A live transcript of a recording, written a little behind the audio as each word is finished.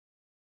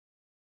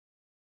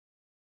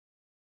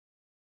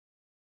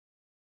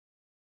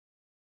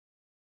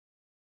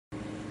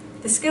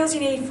The skills you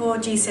need for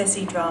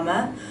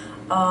GCSEDrama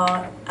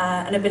are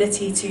an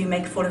ability to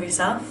make a fool of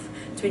yourself,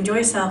 to enjoy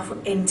yourself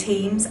in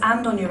teams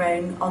and on your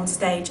own, on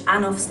stage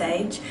and off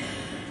stage,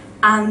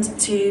 and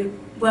to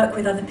work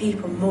with other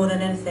people more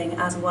than anything,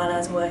 as well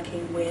as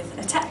working with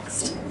a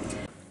text.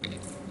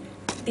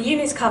 The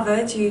units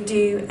covered, you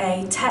do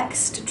a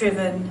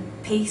text-driven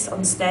piece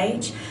on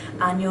stage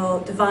and you'll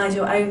devise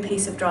your own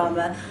piece of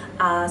drama,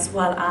 as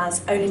well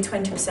as only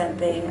 20%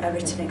 being a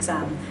written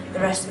exam. The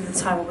rest of the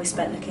time will be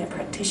spent looking at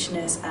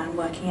practitioners and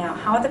working out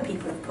how other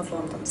people have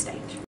performed on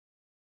stage.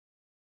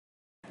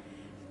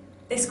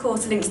 This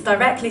course links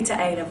directly to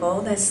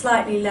A-level. There's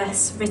slightly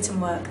less written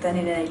work than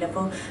in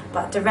A-level,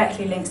 but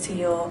directly links to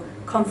your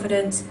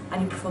confidence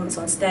and your performance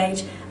on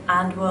stage,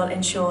 and will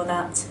ensure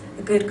that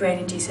a good grade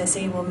in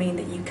GCSE will mean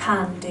that you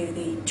can do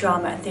the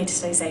Drama and Theatre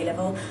Studies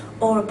A-level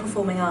or a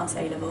Performing Arts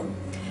A-level.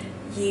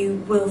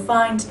 You will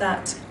find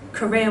that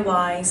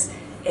career-wise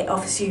it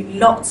offers you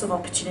lots of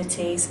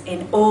opportunities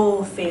in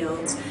all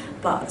fields,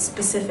 but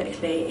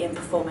specifically in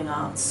performing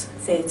arts,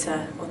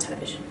 theatre or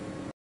television.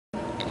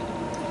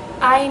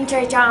 I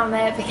enjoy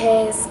drama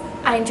because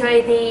I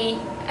enjoy the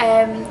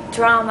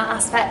drama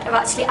aspect of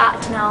actually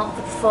acting out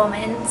the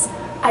performance.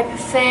 I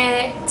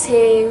prefer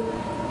to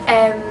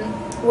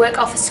work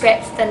off a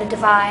script than a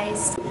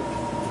devised.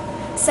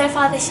 So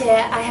far this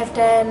year I have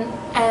done,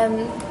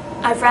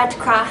 I've read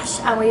Crash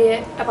and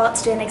we're about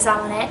to do an exam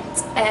on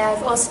it.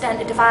 I've also done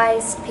a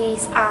devised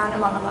piece and a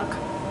monologue.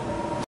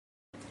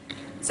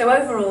 So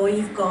overall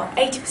you've got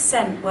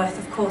 80% worth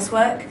of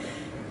coursework.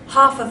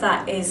 Half of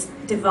that is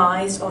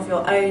devised of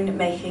your own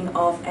making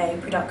of a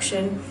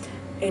production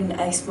in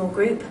a small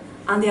group,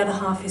 and the other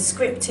half is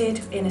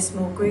scripted in a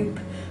small group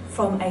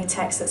from a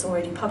text that's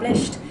already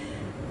published.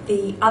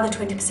 The other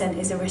 20%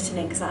 is a written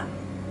exam.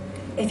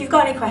 If you've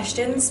got any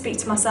questions, speak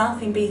to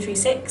myself in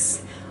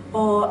B36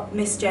 or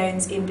Miss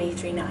Jones in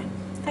B39.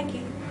 Thank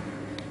you.